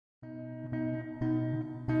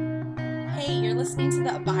Hey, you're listening to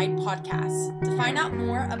the Abide podcast. To find out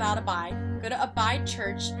more about Abide, go to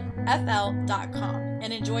abidechurchfl.com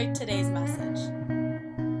and enjoy today's message.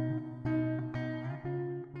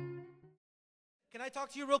 Can I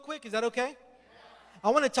talk to you real quick? Is that okay? I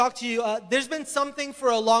want to talk to you. There's been something for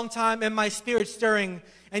a long time in my spirit stirring,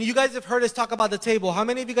 and you guys have heard us talk about the table. How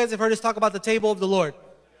many of you guys have heard us talk about the table of the Lord?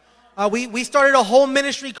 We started a whole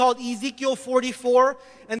ministry called Ezekiel 44,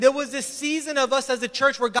 and there was this season of us as a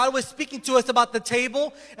church where God was speaking to us about the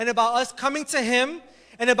table and about us coming to Him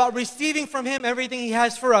and about receiving from Him everything He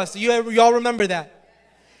has for us. You all remember that?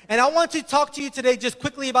 And I want to talk to you today just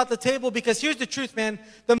quickly about the table, because here's the truth, man.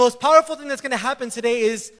 The most powerful thing that's going to happen today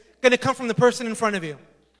is going to come from the person in front of you.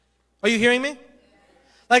 Are you hearing me?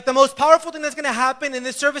 Like, the most powerful thing that's going to happen in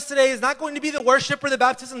this service today is not going to be the worship or the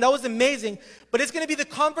baptism. That was amazing. But it's going to be the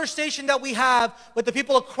conversation that we have with the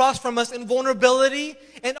people across from us in vulnerability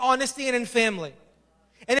and honesty and in family.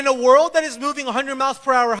 And in a world that is moving 100 miles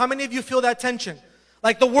per hour, how many of you feel that tension?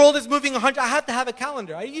 Like, the world is moving 100. I have to have a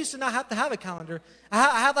calendar. I used to not have to have a calendar.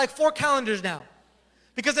 I have like 4 calendars now.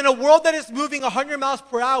 Because in a world that is moving 100 miles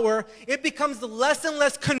per hour, it becomes less and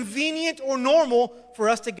less convenient or normal for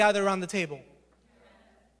us to gather around the table.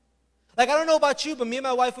 Like, I don't know about you, but me and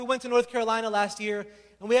my wife, we went to North Carolina last year,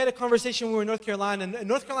 and we had a conversation when we were in North Carolina, and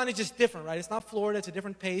North Carolina is just different, right? It's not Florida, it's a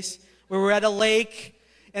different pace, where we're at a lake,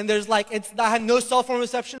 and there's like, I had no cell phone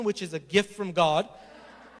reception, which is a gift from God.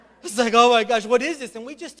 It's like, oh my gosh, what is this? And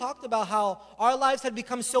we just talked about how our lives had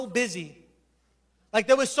become so busy. Like,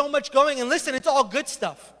 there was so much going, and listen, it's all good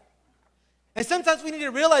stuff. And sometimes we need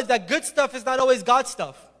to realize that good stuff is not always God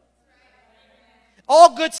stuff.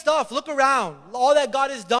 All good stuff. Look around. All that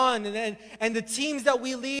God has done and the teams that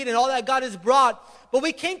we lead and all that God has brought. But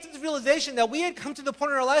we came to the realization that we had come to the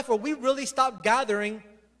point in our life where we really stopped gathering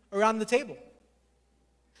around the table.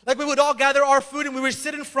 Like, we would all gather our food and we would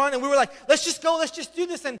sit in front and we were like, let's just go, let's just do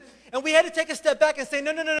this. And we had to take a step back and say,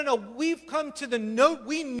 no. We've come to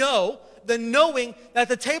we know the knowing that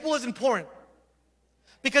the table is important.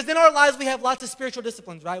 Because in our lives we have lots of spiritual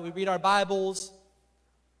disciplines, right? We read our Bibles.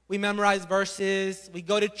 We memorize verses, we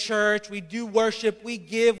go to church, we do worship, we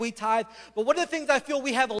give, we tithe. But one of the things I feel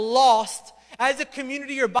we have lost as a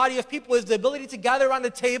community or body of people is the ability to gather around the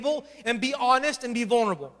table and be honest and be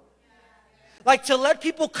vulnerable. Like, to let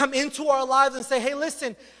people come into our lives and say, hey,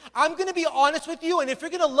 listen, I'm going to be honest with you, and if you're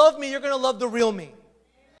going to love me, you're going to love the real me.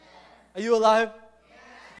 Are you alive?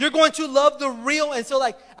 You're going to love the real. And so,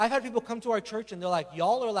 like, I've had people come to our church and they're like,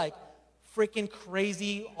 y'all are like freaking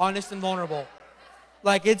crazy, honest and vulnerable.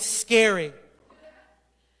 Like, it's scary.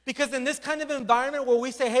 Because in this kind of environment where we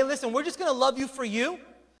say, hey, listen, we're just going to love you for you.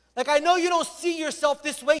 Like, I know you don't see yourself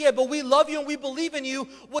this way yet, but we love you and we believe in you.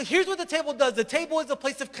 Well, here's what the table does. The table is a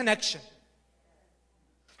place of connection.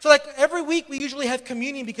 So, like, every week we usually have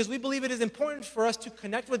communion because we believe it is important for us to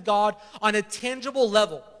connect with God on a tangible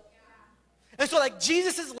level. And so, like,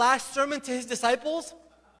 Jesus' last sermon to his disciples,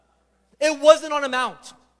 it wasn't on a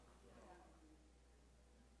mount.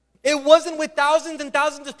 It wasn't with thousands and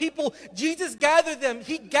thousands of people. Jesus gathered them.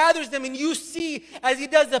 He gathers them, and you see, as he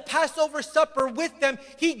does the Passover supper with them,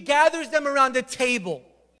 he gathers them around a table.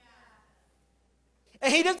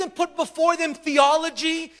 And he doesn't put before them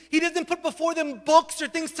theology. He doesn't put before them books or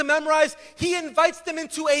things to memorize. He invites them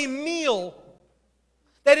into a meal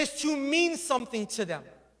that is to mean something to them.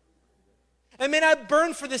 And man, I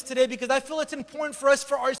burn for this today because I feel it's important for us,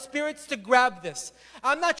 for our spirits to grab this.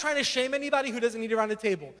 I'm not trying to shame anybody who doesn't eat around the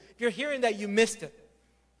table. If you're hearing that, you missed it.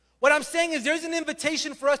 What I'm saying is there's an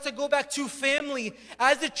invitation for us to go back to family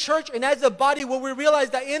as a church and as a body where we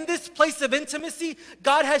realize that in this place of intimacy,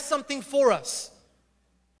 God has something for us.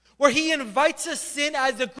 Where he invites us in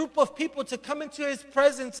as a group of people to come into his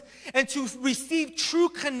presence and to receive true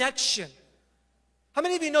connection. How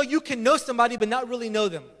many of you know you can know somebody but not really know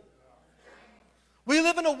them? We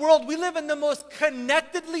live in the most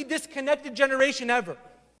connectedly disconnected generation ever.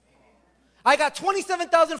 I got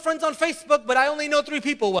 27,000 friends on Facebook, but I only know 3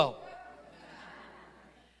 people well.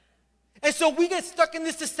 And so we get stuck in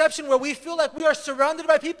this deception where we feel like we are surrounded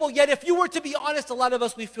by people, yet if you were to be honest, a lot of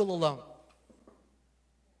us, we feel alone.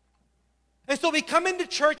 And so we come into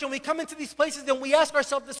church and we come into these places and we ask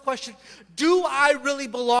ourselves this question: do I really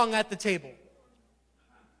belong at the table?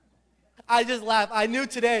 I just laugh. I knew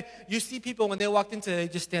today, you see people when they walked in today,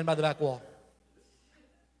 just stand by the back wall.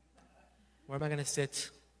 Where am I going to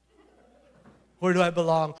sit? Where do I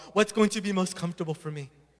belong? What's going to be most comfortable for me?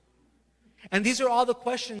 And these are all the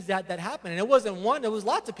questions that happen. And it wasn't one, it was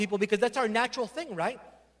lots of people, because that's our natural thing, right?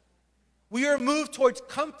 We are moved towards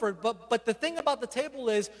comfort, but the thing about the table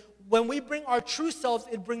is when we bring our true selves,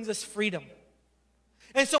 it brings us freedom.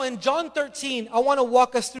 And so in John 13, I want to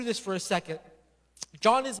walk us through this for a second.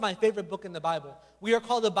 John is my favorite book in the Bible. We are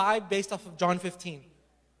called Abide based off of John 15.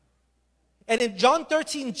 And in John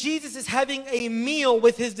 13, Jesus is having a meal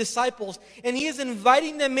with his disciples, and he is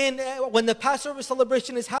inviting them in when the Passover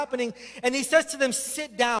celebration is happening, and he says to them,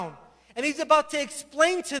 sit down. And he's about to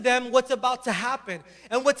explain to them what's about to happen.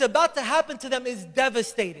 And what's about to happen to them is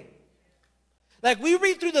devastating. Like, we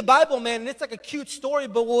read through the Bible, man, and it's like a cute story,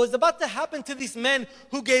 but what was about to happen to these men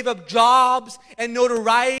who gave up jobs and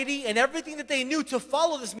notoriety and everything that they knew to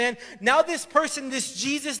follow this man, now this person, this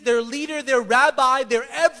Jesus, their leader, their rabbi, their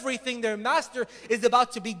everything, their master, is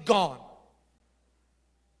about to be gone.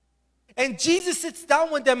 And Jesus sits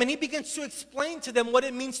down with them and he begins to explain to them what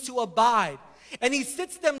it means to abide. And he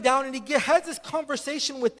sits them down and he has this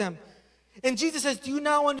conversation with them. And Jesus says, do you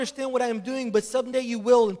now understand what I am doing? But someday you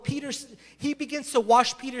will. And he begins to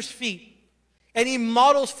wash Peter's feet. And he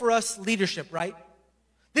models for us leadership, right?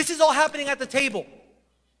 This is all happening at the table.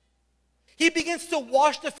 He begins to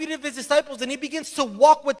wash the feet of his disciples and he begins to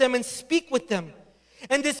walk with them and speak with them.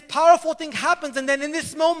 And this powerful thing happens. And then in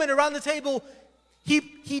this moment around the table,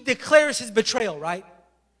 he declares his betrayal, right?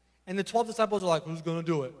 And the 12 disciples are like, who's going to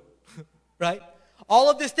do it? Right? All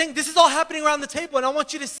of this thing, this is all happening around the table. And I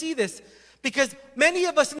want you to see this. Because many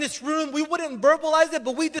of us in this room, we wouldn't verbalize it,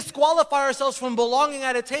 but we disqualify ourselves from belonging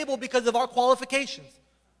at a table because of our qualifications.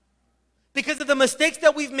 Because of the mistakes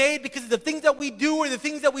that we've made, because of the things that we do or the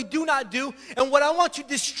things that we do not do. And what I want to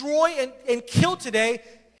destroy and kill today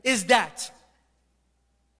is that.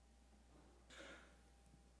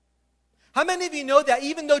 How many of you know that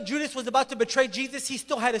even though Judas was about to betray Jesus, he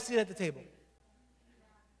still had a seat at the table?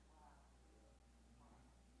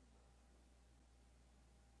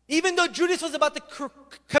 Even though Judas was about to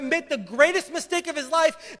commit the greatest mistake of his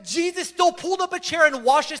life, Jesus still pulled up a chair and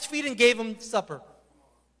washed his feet and gave him supper.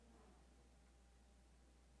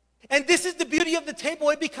 And this is the beauty of the table.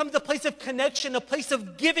 It becomes a place of connection, a place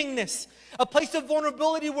of givingness, a place of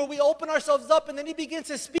vulnerability where we open ourselves up, and then he begins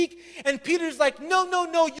to speak. And Peter's like,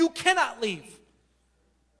 no, you cannot leave.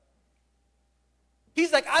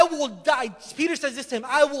 He's like, I will die. Peter says this to him,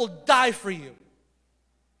 I will die for you.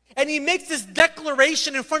 And he makes this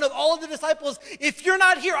declaration in front of all of the disciples, if you're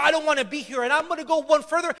not here, I don't want to be here. And I'm going to go one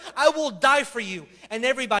further, I will die for you. And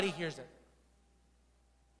everybody hears it.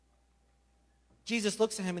 Jesus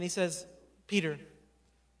looks at him and he says, Peter,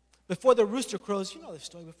 before the rooster crows, you know this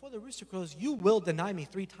story, before the rooster crows, you will deny me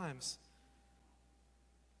 3 times.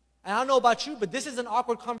 And I don't know about you, but this is an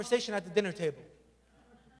awkward conversation at the dinner table.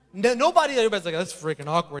 Everybody's like, that's freaking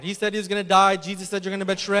awkward. He said he was going to die. Jesus said you're going to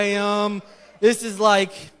betray him. This is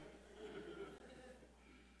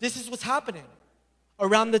what's happening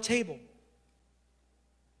around the table.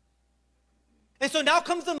 And so now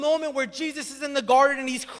comes the moment where Jesus is in the garden and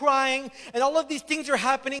he's crying and all of these things are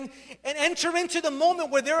happening, and enter into the moment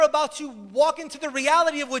where they're about to walk into the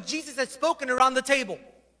reality of what Jesus had spoken around the table.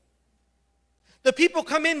 The people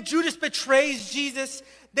come in, Judas betrays Jesus,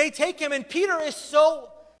 they take him, and Peter is so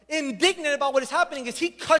indignant about what is happening is he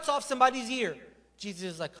cuts off somebody's ear.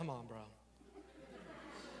 Jesus is like, come on, bro.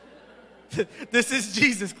 This is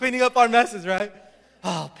Jesus cleaning up our messes, right?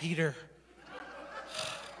 Oh, Peter.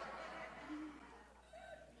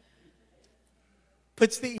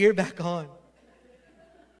 Puts the ear back on.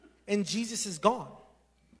 And Jesus is gone.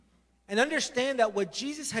 And understand that what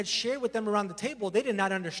Jesus had shared with them around the table, they did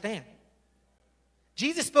not understand.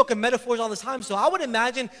 Jesus spoke in metaphors all the time, so I would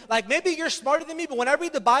imagine, like, maybe you're smarter than me, but when I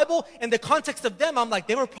read the Bible in the context of them, I'm like,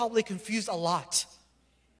 they were probably confused a lot.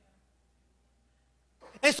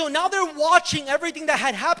 And so now they're watching everything that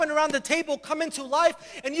had happened around the table come into life,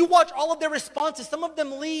 and you watch all of their responses. Some of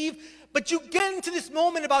them leave, but you get into this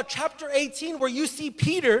moment about chapter 18 where you see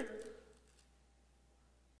Peter,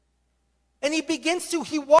 and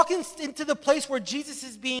he walks into the place where Jesus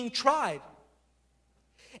is being tried.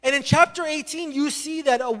 And in chapter 18, you see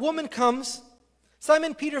that a woman comes.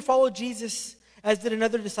 Simon Peter followed Jesus, as did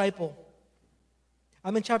another disciple.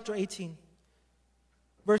 I'm in chapter 18.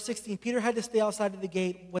 Verse 16, Peter had to stay outside of the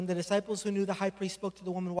gate. When the disciples who knew the high priest spoke to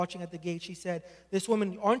the woman watching at the gate, she said, this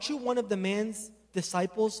woman, aren't you one of the man's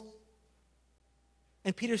disciples?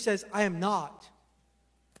 And Peter says, I am not.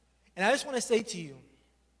 And I just want to say to you,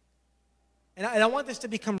 and I want this to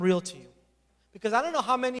become real to you, because I don't know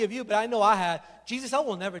how many of you, but I know I had, Jesus, I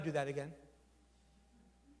will never do that again.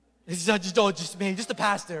 It's not just me, just the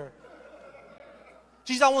pastor.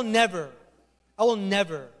 Jesus, I will never. And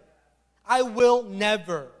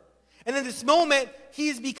in this moment, he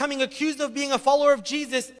is becoming accused of being a follower of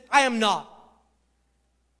Jesus. I am not.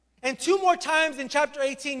 And 2 more times in chapter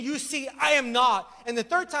 18, you see, I am not. And the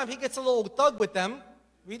 3rd time, he gets a little thug with them.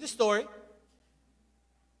 Read the story.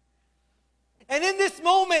 And in this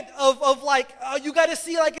moment of like, you got to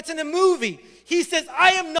see like it's in a movie. He says,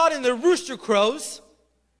 I am not in the rooster crows.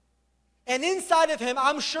 And inside of him,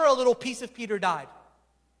 I'm sure a little piece of Peter died.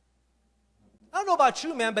 I don't know about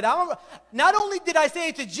you, man, but not only did I say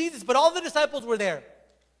it to Jesus, but all the disciples were there.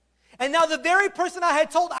 And now the very person I had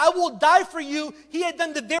told, I will die for you, he had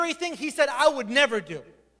done the very thing he said I would never do.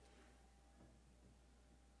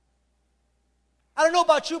 I don't know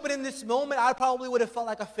about you, but in this moment, I probably would have felt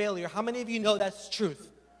like a failure. How many of you know that's truth?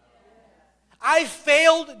 I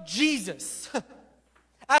failed Jesus.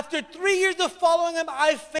 After 3 years of following him,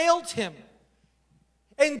 I failed him.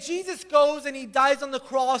 And Jesus goes and he dies on the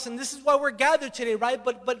cross, and this is why we're gathered today, right?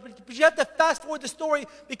 But you have to fast forward the story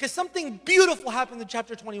because something beautiful happens in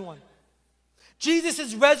chapter 21. Jesus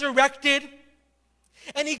is resurrected,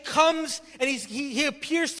 and he comes and he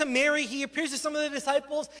appears to Mary, he appears to some of the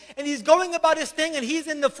disciples, and he's going about his thing, and he's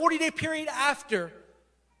in the 40-day period after.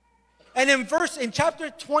 And in chapter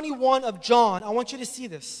 21 of John, I want you to see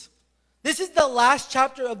this. This is the last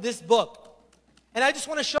chapter of this book. And I just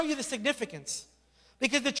want to show you the significance.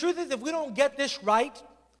 Because the truth is, if we don't get this right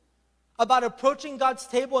about approaching God's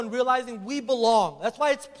table and realizing we belong, that's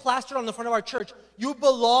why it's plastered on the front of our church. You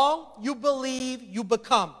belong, you believe, you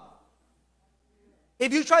become.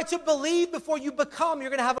 If you try to believe before you become, you're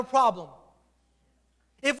going to have a problem.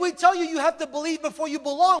 If we tell you you have to believe before you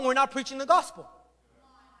belong, we're not preaching the gospel.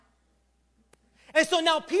 And so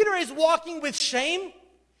now Peter is walking with shame.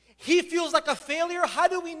 He feels like a failure. How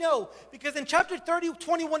do we know? Because in chapter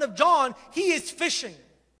 21 of John, he is fishing.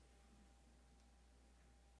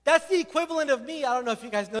 That's the equivalent of me. I don't know if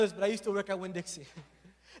you guys know this, but I used to work at Winn-Dixie.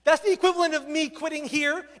 That's the equivalent of me quitting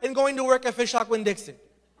here and going to work at Fish Hawk Winn-Dixie.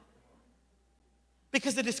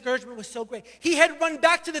 Because the discouragement was so great. He had run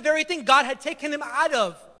back to the very thing God had taken him out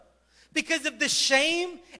of. Because of the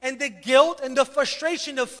shame and the guilt and the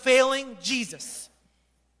frustration of failing Jesus.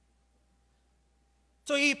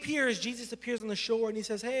 So Jesus appears on the shore, and he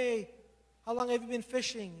says, hey, how long have you been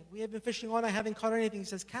fishing? We have been fishing all night, I haven't caught anything. He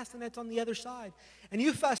says, cast the nets on the other side. And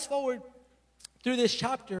you fast forward through this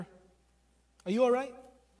chapter. Are you all right?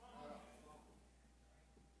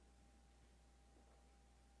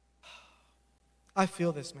 I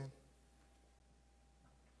feel this, man.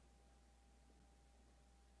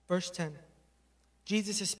 Verse 10.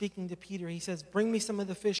 Jesus is speaking to Peter. He says, bring me some of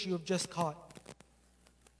the fish you have just caught.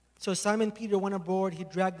 So Simon Peter went aboard. He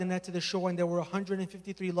dragged the net to the shore, and there were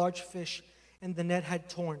 153 large fish, and the net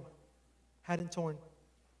hadn't torn.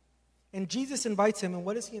 And Jesus invites him, and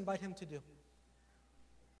what does he invite him to do?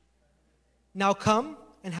 Now come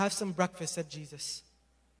and have some breakfast, said Jesus.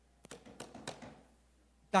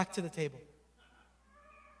 Back to the table.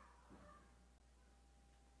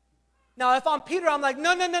 Now, if I'm Peter, I'm like,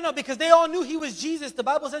 no, because they all knew he was Jesus. The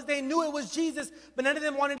Bible says they knew it was Jesus, but none of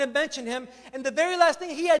them wanted to mention him. And the very last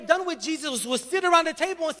thing he had done with Jesus was sit around the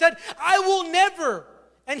table and said, I will never.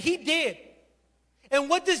 And he did. And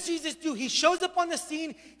what does Jesus do? He shows up on the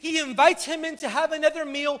scene. He invites him in to have another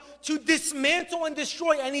meal, to dismantle and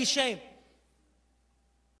destroy any shame.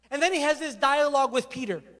 And then he has this dialogue with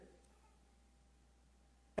Peter.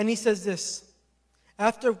 And he says this,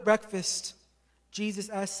 after breakfast, Jesus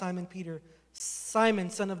asked Simon Peter, Simon,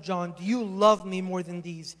 son of John, do you love me more than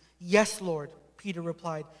these? Yes, Lord, Peter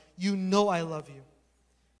replied. You know I love you.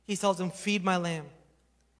 He tells him, feed my lamb.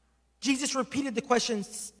 Jesus repeated the question,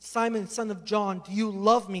 Simon, son of John, do you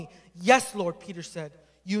love me? Yes, Lord, Peter said.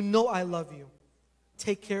 You know I love you.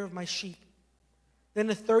 Take care of my sheep. Then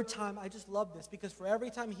the third time, I just love this, because for every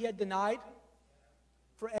time he had denied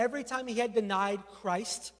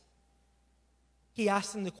Christ, he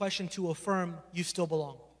asked him the question to affirm, you still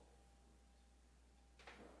belong.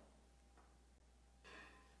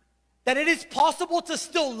 That it is possible to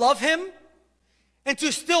still love him and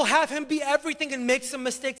to still have him be everything and make some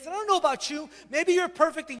mistakes. And I don't know about you. Maybe you're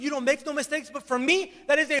perfect and you don't make no mistakes, but for me,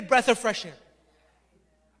 that is a breath of fresh air.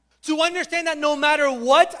 To understand that no matter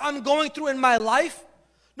what I'm going through in my life,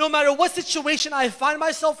 no matter what situation I find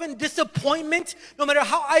myself in, disappointment, no matter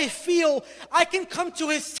how I feel, I can come to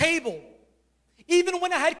his table. Even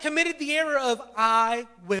when I had committed the error of, I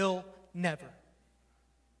will never.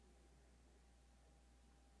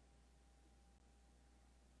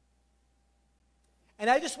 And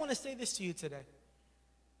I just want to say this to you today.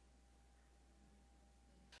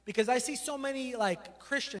 Because I see so many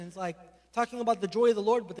Christians talking about the joy of the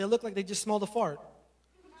Lord, but they look like they just smelled a fart.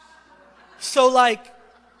 So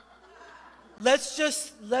let's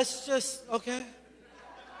just, okay?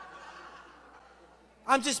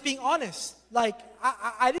 I'm just being honest.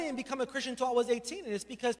 I didn't become a Christian until I was 18, and it's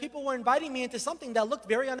because people were inviting me into something that looked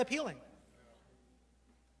very unappealing.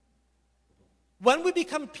 When we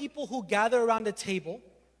become people who gather around a table,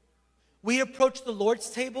 we approach the Lord's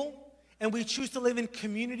table, and we choose to live in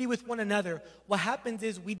community with one another, what happens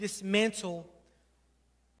is we dismantle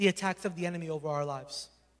the attacks of the enemy over our lives.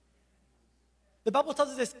 The Bible tells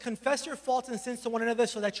us this: confess your faults and sins to one another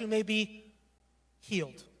so that you may be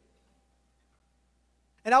healed.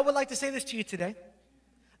 And I would like to say this to you today.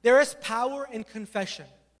 There is power in confession.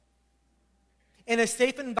 In a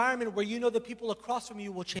safe environment where you know the people across from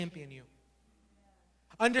you will champion you.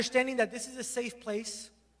 Understanding that this is a safe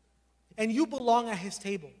place and you belong at his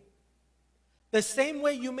table. The same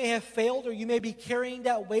way you may have failed or you may be carrying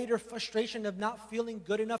that weight or frustration of not feeling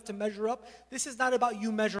good enough to measure up, this is not about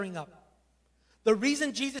you measuring up. The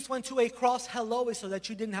reason Jesus went to a cross, hello, is so that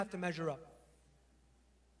you didn't have to measure up.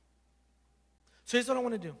 So here's what I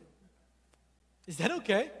want to do. Is that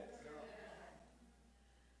okay?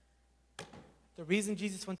 The reason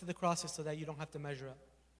Jesus went to the cross is so that you don't have to measure up.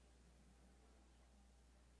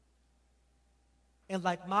 And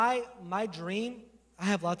like my dream, I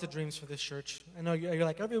have lots of dreams for this church. I know you're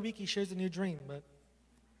like, every week he shares a new dream, but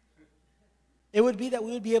it would be that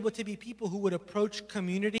we would be able to be people who would approach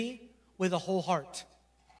community with a whole heart.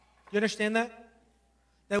 You understand that?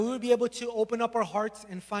 That we would be able to open up our hearts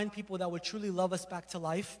and find people that would truly love us back to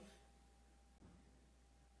life.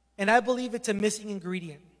 And I believe it's a missing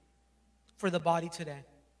ingredient for the body today.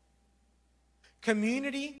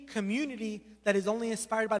 Community that is only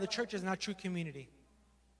inspired by the church is not true community.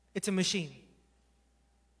 It's a machine.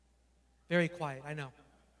 Very quiet, I know.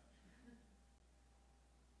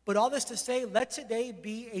 But all this to say, let today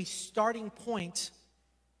be a starting point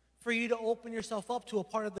for you to open yourself up to a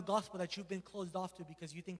part of the gospel that you've been closed off to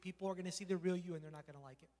because you think people are going to see the real you and they're not going to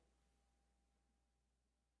like it.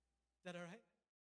 Is that all right?